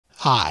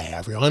Hi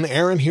everyone,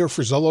 Aaron here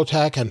for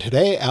Zollotech, and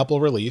today Apple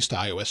released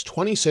iOS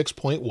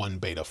 26.1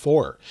 Beta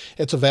 4.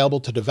 It's available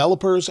to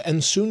developers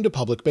and soon to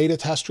public beta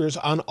testers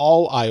on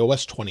all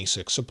iOS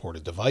 26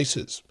 supported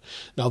devices.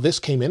 Now this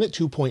came in at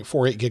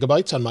 2.48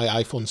 gigabytes on my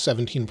iPhone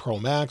 17 Pro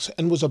Max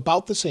and was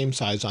about the same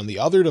size on the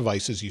other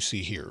devices you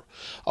see here.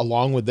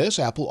 Along with this,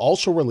 Apple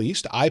also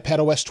released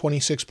iPadOS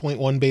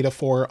 26.1 Beta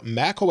 4,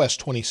 macOS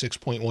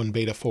 26.1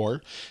 Beta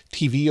 4,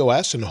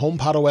 tvOS and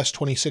HomePodOS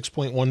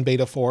 26.1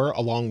 Beta 4,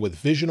 along with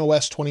visionOS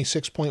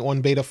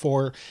 26.1 Beta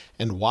 4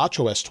 and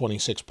watchOS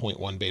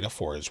 26.1 Beta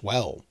 4 as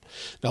well.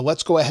 Now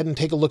let's go ahead and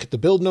take a look at the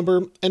build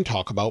number and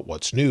talk about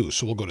what's new.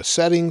 So we'll go to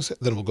Settings,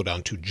 then we'll go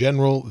down to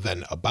General,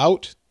 then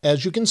About.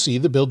 As you can see,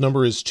 the build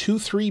number is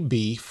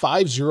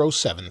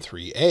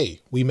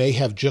 23B5073A. We may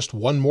have just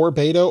one more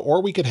beta,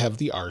 or we could have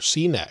the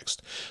RC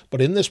next. But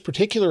in this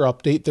particular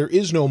update, there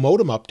is no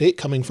modem update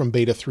coming from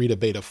Beta 3 to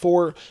Beta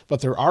 4,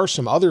 but there are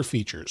some other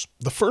features.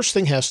 The first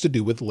thing has to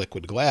do with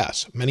liquid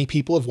glass. Many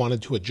people have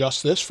wanted to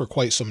adjust this for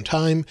quite some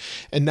time,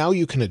 and now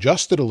you can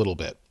adjust it a little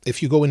bit.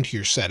 If you go into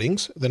your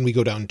settings, then we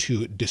go down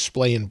to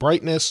display and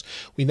brightness,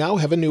 we now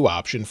have a new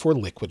option for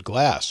liquid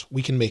glass.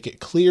 We can make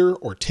it clear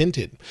or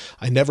tinted.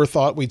 I never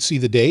thought we'd see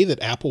the day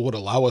that Apple would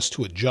allow us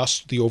to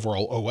adjust the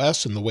overall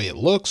OS and the way it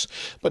looks,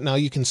 but now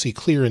you can see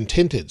clear and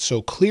tinted.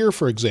 So clear,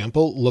 for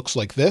example, looks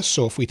like this.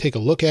 So if we take a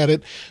look at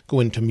it,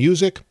 go into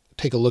music,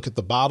 take a look at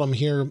the bottom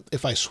here.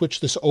 If I switch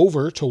this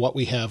over to what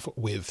we have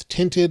with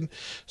tinted,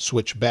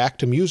 switch back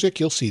to music,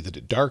 you'll see that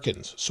it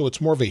darkens. So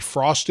it's more of a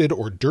frosted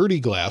or dirty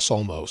glass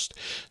almost.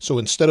 So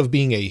instead of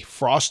being a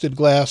frosted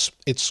glass,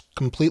 it's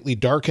completely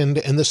darkened.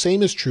 And the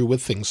same is true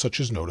with things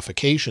such as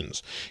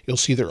notifications. You'll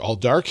see they're all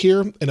dark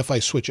here. And if I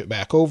switch it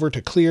back over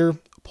to clear,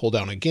 pull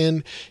down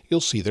again,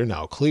 you'll see they're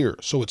now clear.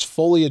 So it's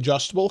fully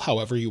adjustable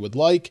however you would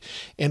like.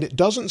 And it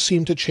doesn't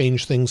seem to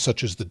change things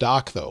such as the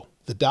dock though.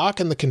 The dock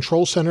and the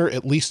control center,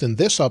 at least in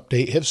this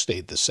update, have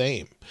stayed the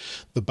same.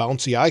 The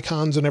bouncy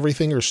icons and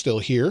everything are still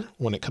here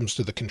when it comes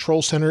to the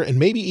control center, and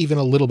maybe even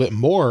a little bit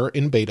more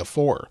in Beta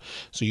 4.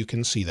 So you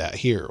can see that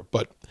here.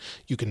 But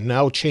you can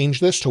now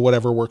change this to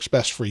whatever works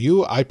best for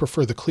you. I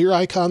prefer the clear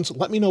icons.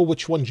 Let me know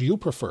which ones you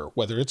prefer,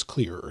 whether it's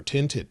clear or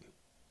tinted.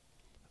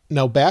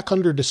 Now back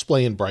under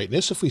display and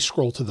brightness, if we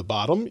scroll to the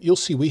bottom, you'll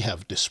see we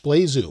have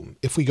display zoom.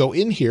 If we go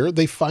in here,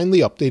 they finally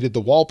updated the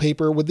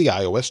wallpaper with the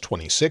iOS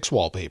 26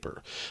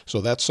 wallpaper.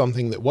 So that's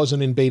something that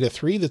wasn't in Beta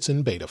 3 that's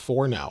in Beta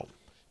 4 now.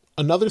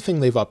 Another thing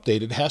they've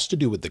updated has to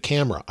do with the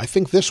camera. I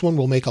think this one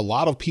will make a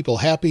lot of people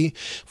happy.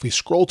 If we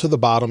scroll to the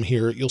bottom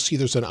here, you'll see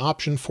there's an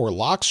option for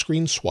lock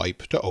screen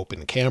swipe to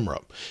open camera.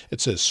 It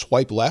says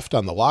swipe left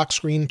on the lock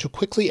screen to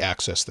quickly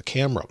access the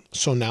camera.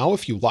 So now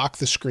if you lock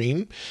the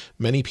screen,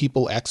 many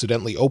people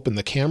accidentally open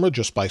the camera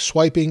just by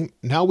swiping.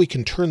 Now we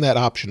can turn that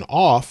option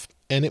off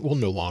and it will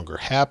no longer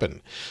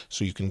happen.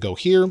 So you can go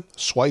here,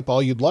 swipe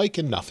all you'd like,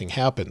 and nothing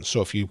happens.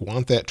 So if you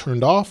want that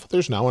turned off,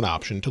 there's now an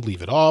option to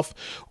leave it off,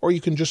 or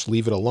you can just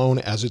leave it alone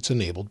as it's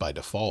enabled by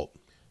default.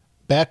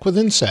 Back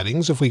within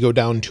settings, if we go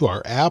down to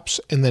our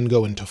apps and then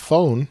go into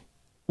phone,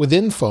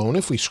 within phone,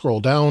 if we scroll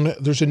down,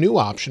 there's a new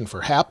option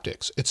for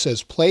haptics. It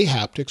says play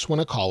haptics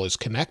when a call is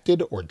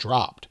connected or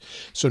dropped.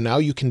 So now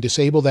you can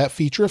disable that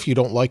feature if you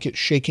don't like it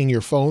shaking your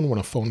phone when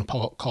a phone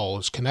call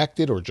is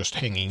connected or just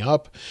hanging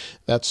up.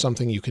 That's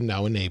something you can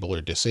now enable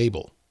or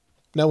disable.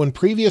 Now in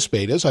previous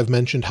betas, I've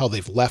mentioned how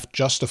they've left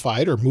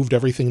justified or moved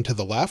everything to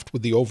the left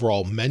with the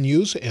overall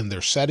menus and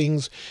their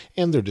settings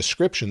and their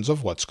descriptions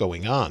of what's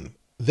going on.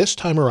 This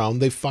time around,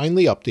 they've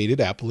finally updated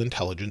Apple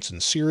Intelligence in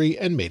Siri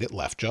and made it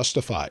left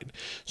justified.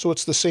 So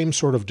it's the same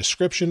sort of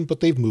description, but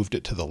they've moved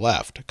it to the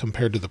left.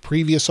 Compared to the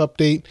previous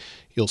update,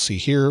 you'll see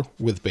here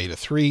with Beta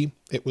 3,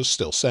 it was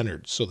still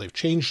centered. So they've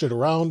changed it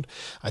around.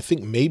 I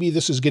think maybe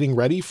this is getting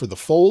ready for the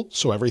full,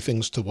 so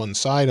everything's to one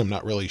side. I'm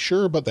not really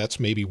sure, but that's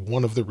maybe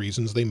one of the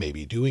reasons they may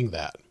be doing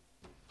that.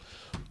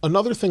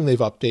 Another thing they've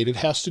updated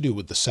has to do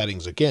with the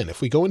settings again.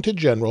 If we go into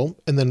General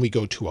and then we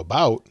go to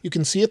About, you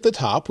can see at the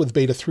top with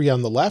Beta 3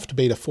 on the left,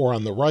 Beta 4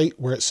 on the right,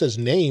 where it says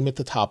Name at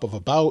the top of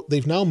About,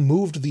 they've now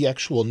moved the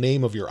actual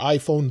name of your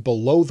iPhone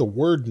below the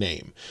word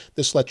name.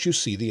 This lets you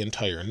see the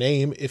entire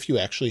name if you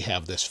actually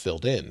have this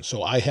filled in.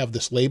 So I have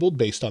this labeled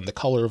based on the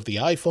color of the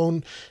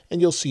iPhone,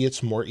 and you'll see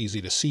it's more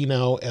easy to see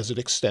now as it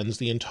extends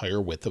the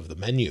entire width of the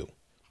menu.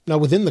 Now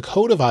within the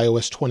code of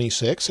iOS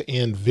 26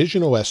 and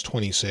visionOS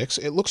 26,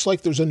 it looks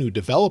like there's a new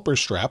developer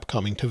strap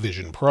coming to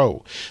Vision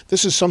Pro.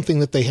 This is something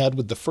that they had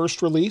with the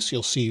first release.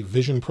 You'll see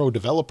Vision Pro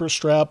developer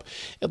strap.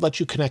 It lets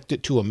you connect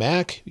it to a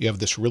Mac. You have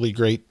this really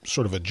great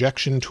sort of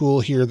ejection tool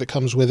here that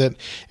comes with it,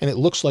 and it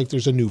looks like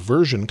there's a new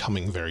version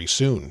coming very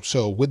soon.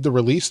 So with the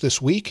release this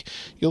week,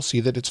 you'll see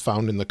that it's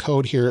found in the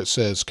code here. It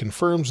says,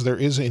 confirms there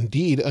is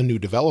indeed a new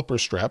developer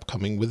strap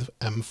coming with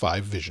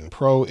M5 Vision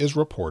Pro is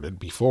reported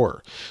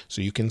before.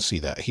 So you can see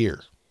that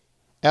here.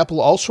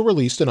 Apple also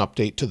released an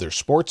update to their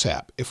sports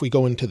app. If we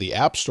go into the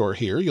App Store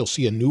here, you'll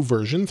see a new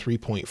version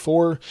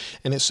 3.4,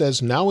 and it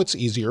says now it's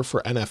easier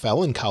for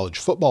NFL and college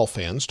football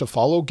fans to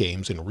follow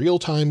games in real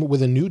time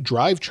with a new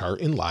drive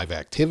chart in live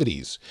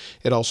activities.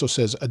 It also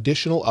says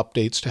additional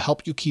updates to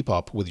help you keep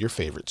up with your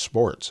favorite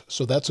sports.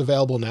 So that's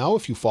available now.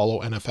 If you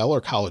follow NFL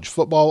or college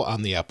football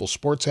on the Apple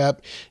Sports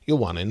app, you'll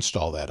want to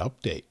install that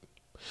update.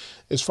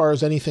 As far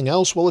as anything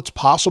else, well, it's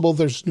possible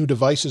there's new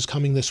devices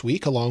coming this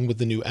week, along with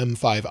the new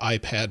M5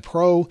 iPad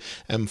Pro,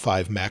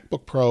 M5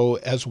 MacBook Pro,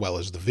 as well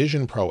as the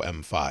Vision Pro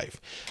M5.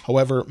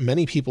 However,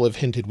 many people have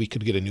hinted we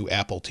could get a new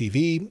Apple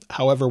TV.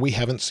 However, we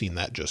haven't seen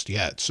that just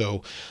yet.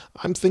 So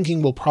I'm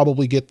thinking we'll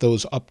probably get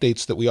those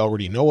updates that we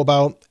already know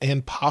about,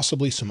 and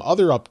possibly some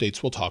other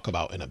updates we'll talk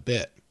about in a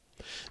bit.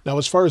 Now,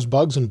 as far as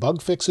bugs and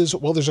bug fixes,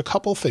 well, there's a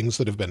couple things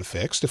that have been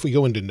fixed. If we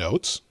go into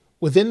Notes,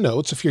 within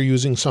Notes, if you're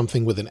using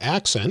something with an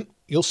accent,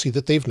 you'll see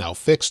that they've now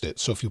fixed it.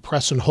 So if you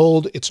press and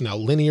hold, it's now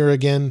linear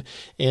again,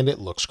 and it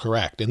looks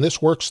correct. And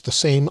this works the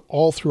same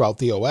all throughout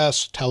the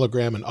OS,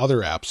 Telegram, and other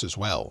apps as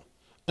well.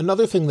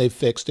 Another thing they've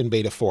fixed in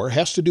Beta 4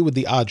 has to do with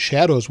the odd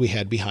shadows we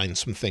had behind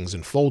some things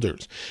in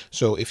folders.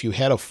 So if you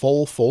had a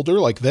full folder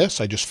like this,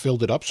 I just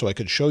filled it up so I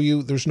could show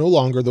you, there's no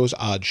longer those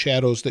odd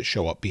shadows that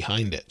show up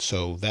behind it.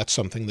 So that's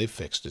something they've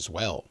fixed as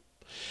well.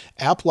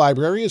 App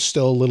library is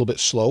still a little bit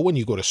slow when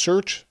you go to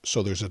search,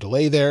 so there's a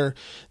delay there.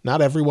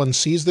 Not everyone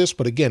sees this,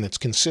 but again, it's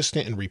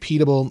consistent and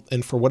repeatable,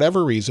 and for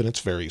whatever reason, it's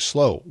very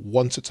slow.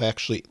 Once it's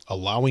actually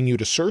allowing you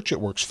to search,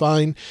 it works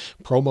fine.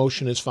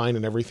 ProMotion is fine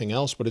and everything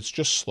else, but it's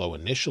just slow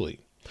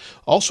initially.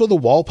 Also, the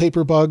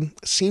wallpaper bug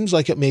seems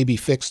like it may be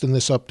fixed in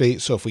this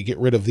update, so if we get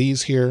rid of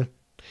these here,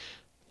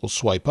 we'll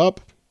swipe up.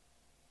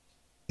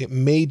 It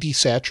may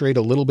desaturate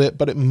a little bit,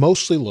 but it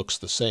mostly looks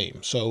the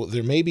same. So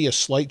there may be a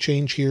slight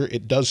change here.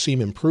 It does seem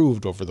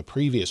improved over the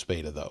previous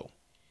beta though.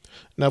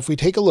 Now, if we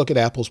take a look at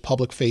Apple's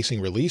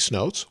public-facing release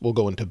notes, we'll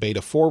go into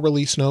Beta 4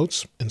 release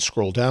notes and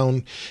scroll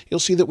down. You'll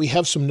see that we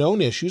have some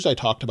known issues I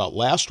talked about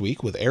last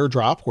week with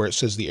AirDrop, where it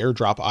says the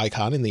AirDrop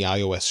icon in the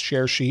iOS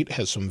share sheet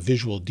has some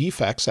visual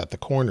defects at the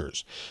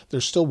corners.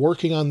 They're still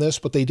working on this,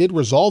 but they did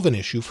resolve an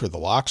issue for the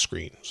lock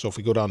screen. So if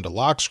we go down to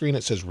lock screen,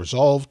 it says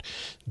resolved.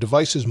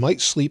 Devices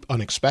might sleep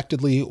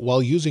unexpectedly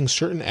while using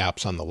certain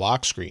apps on the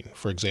lock screen,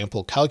 for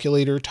example,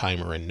 calculator,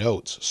 timer, and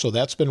notes. So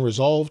that's been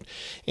resolved,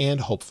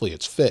 and hopefully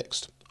it's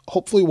fixed.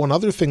 Hopefully one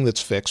other thing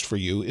that's fixed for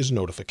you is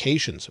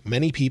notifications.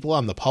 Many people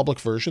on the public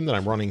version that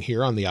I'm running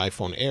here on the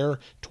iPhone Air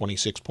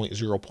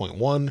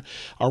 26.0.1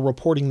 are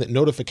reporting that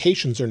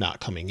notifications are not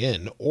coming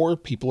in or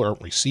people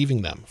aren't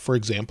receiving them. For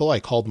example,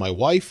 I called my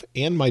wife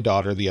and my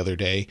daughter the other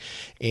day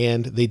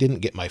and they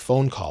didn't get my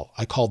phone call.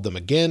 I called them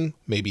again,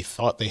 maybe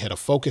thought they had a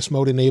focus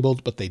mode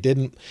enabled, but they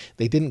didn't.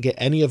 They didn't get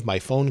any of my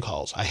phone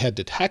calls. I had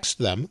to text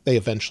them. They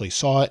eventually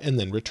saw it and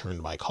then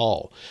returned my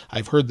call.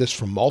 I've heard this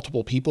from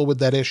multiple people with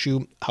that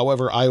issue.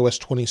 However, iOS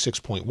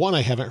 26.1,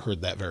 I haven't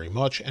heard that very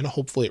much, and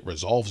hopefully it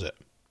resolves it.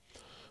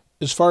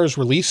 As far as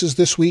releases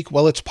this week,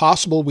 well, it's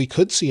possible we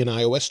could see an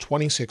iOS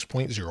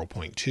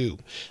 26.0.2.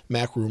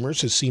 Mac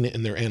Rumors has seen it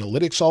in their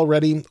analytics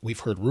already. We've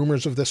heard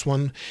rumors of this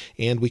one,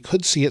 and we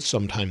could see it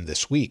sometime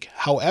this week.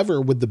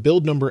 However, with the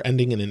build number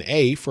ending in an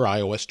A for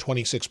iOS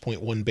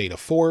 26.1 Beta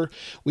 4,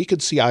 we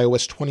could see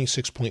iOS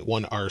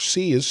 26.1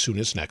 RC as soon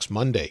as next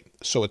Monday.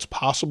 So it's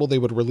possible they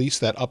would release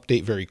that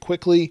update very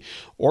quickly,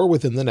 or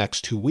within the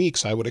next 2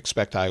 weeks, I would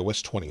expect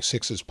iOS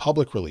 26's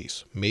public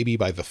release, maybe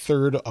by the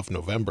 3rd of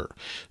November.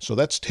 So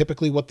that's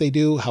typically what they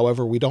do.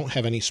 However, we don't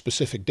have any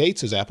specific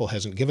dates as Apple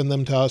hasn't given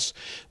them to us,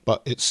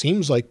 but it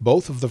seems like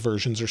both of the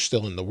versions are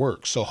still in the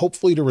works. So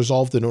hopefully to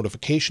resolve the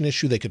notification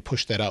issue, they could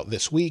push that out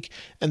this week,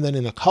 and then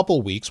in a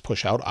couple weeks,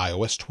 push out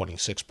iOS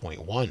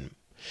 26.1.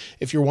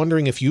 If you're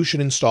wondering if you should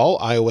install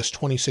iOS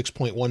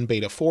 26.1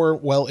 Beta 4,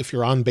 well, if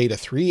you're on Beta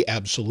 3,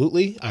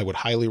 absolutely. I would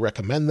highly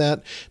recommend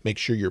that. Make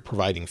sure you're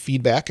providing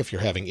feedback if you're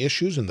having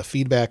issues in the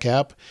feedback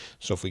app.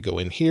 So if we go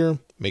in here,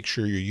 make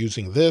sure you're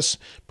using this,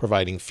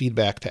 providing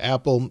feedback to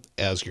Apple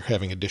as you're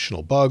having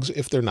additional bugs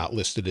if they're not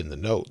listed in the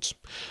notes.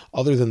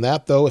 Other than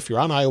that, though, if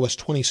you're on iOS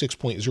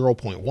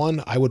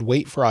 26.0.1, I would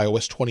wait for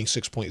iOS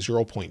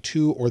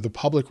 26.0.2 or the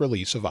public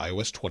release of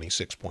iOS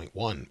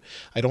 26.1.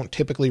 I don't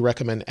typically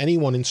recommend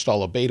anyone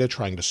install a beta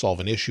trying to solve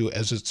an issue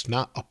as it's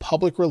not a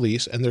public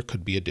release and there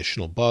could be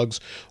additional bugs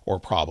or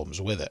problems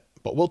with it.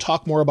 But we'll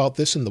talk more about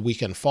this in the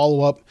weekend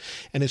follow-up.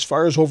 And as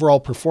far as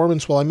overall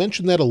performance, well, I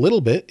mentioned that a little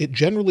bit. It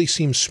generally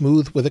seems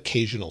smooth with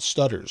occasional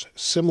stutters,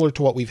 similar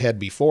to what we've had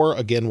before.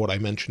 Again, what I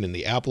mentioned in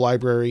the app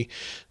library,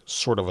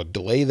 sort of a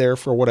delay there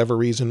for whatever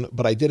reason,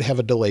 but I did have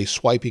a delay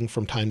swiping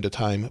from time to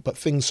time. But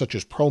things such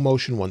as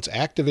ProMotion, once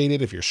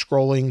activated, if you're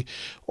scrolling,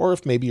 or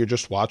if maybe you're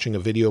just watching a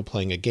video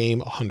playing a game,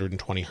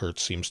 120 Hz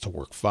seems to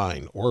work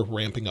fine, or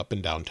ramping up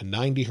and down to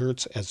 90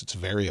 Hz as it's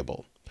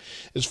variable.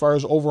 As far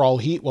as overall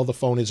heat, well, the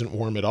phone isn't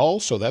warm at all,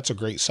 so that's a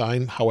great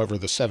sign. However,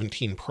 the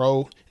 17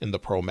 Pro and the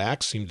Pro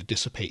Max seem to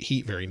dissipate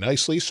heat very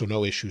nicely, so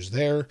no issues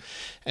there.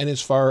 And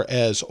as far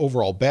as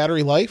overall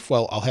battery life,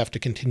 well, I'll have to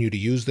continue to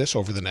use this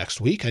over the next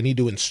week. I need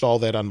to install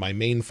that on my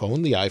main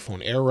phone, the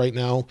iPhone Air right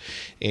now,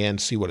 and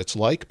see what it's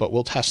like, but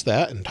we'll test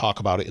that and talk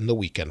about it in the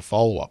weekend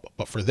follow-up.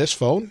 But for this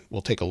phone,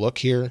 we'll take a look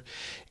here.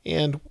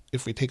 And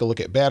if we take a look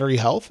at battery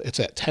health, it's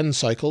at 10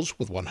 cycles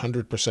with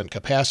 100%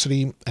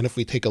 capacity. And if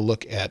we take a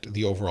look at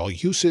the overall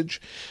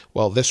usage,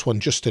 well, this one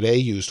just today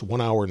used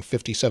 1 hour and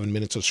 57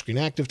 minutes of screen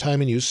active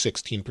time and used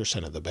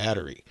 16% of the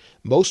battery.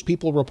 Most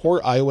people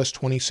report iOS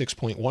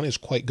 26.1 is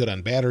quite good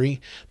on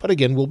battery, but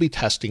again, we'll be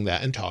testing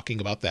that and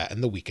talking about that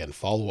in the weekend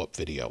follow-up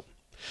video.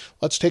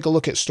 Let's take a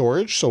look at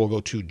storage. So we'll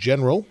go to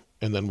General,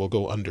 and then we'll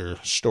go under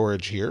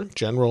Storage here,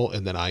 General,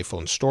 and then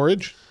iPhone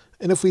Storage.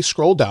 And if we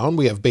scroll down,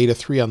 we have Beta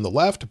 3 on the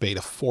left,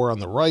 Beta 4 on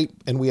the right,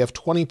 and we have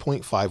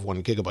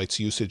 20.51 gigabytes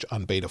usage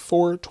on Beta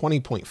 4,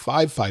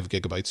 20.55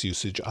 gigabytes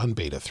usage on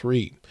Beta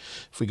 3.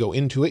 If we go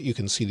into it, you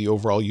can see the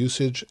overall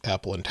usage.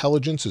 Apple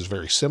Intelligence is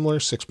very similar,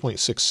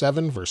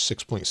 6.67 versus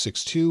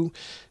 6.62,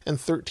 and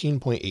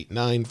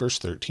 13.89 versus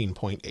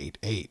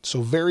 13.88.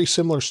 So very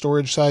similar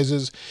storage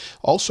sizes.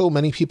 Also,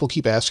 many people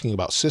keep asking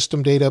about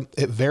system data.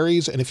 It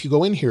varies, and if you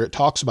go in here, it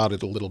talks about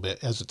it a little bit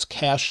as it's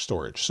cache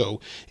storage. So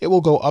it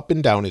will go up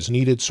and down as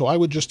needed, so I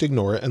would just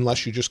ignore it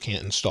unless you just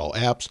can't install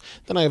apps.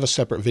 Then I have a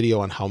separate video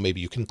on how maybe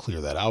you can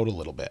clear that out a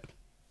little bit.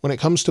 When it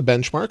comes to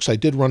benchmarks, I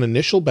did run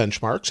initial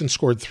benchmarks and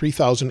scored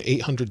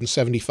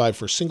 3,875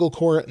 for single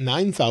core,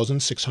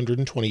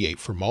 9,628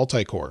 for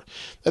multi-core.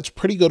 That's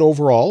pretty good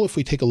overall. If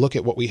we take a look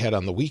at what we had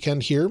on the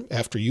weekend here,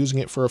 after using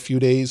it for a few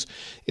days,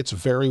 it's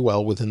very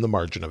well within the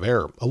margin of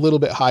error. A little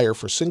bit higher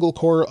for single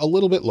core, a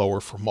little bit lower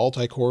for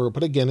multi-core,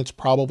 but again, it's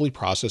probably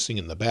processing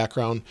in the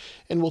background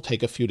and will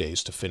take a few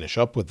days to finish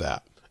up with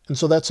that. And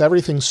so that's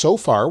everything so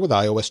far with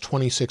iOS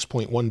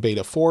 26.1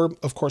 Beta 4.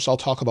 Of course, I'll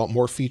talk about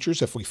more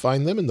features if we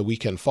find them in the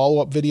weekend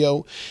follow-up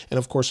video. And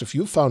of course, if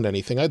you've found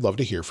anything, I'd love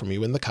to hear from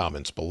you in the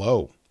comments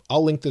below.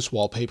 I'll link this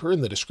wallpaper in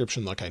the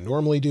description like I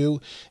normally do.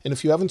 And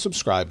if you haven't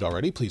subscribed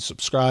already, please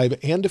subscribe.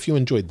 And if you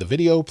enjoyed the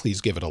video,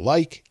 please give it a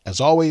like. As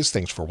always,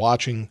 thanks for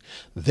watching.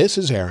 This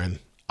is Aaron.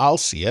 I'll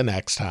see you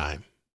next time.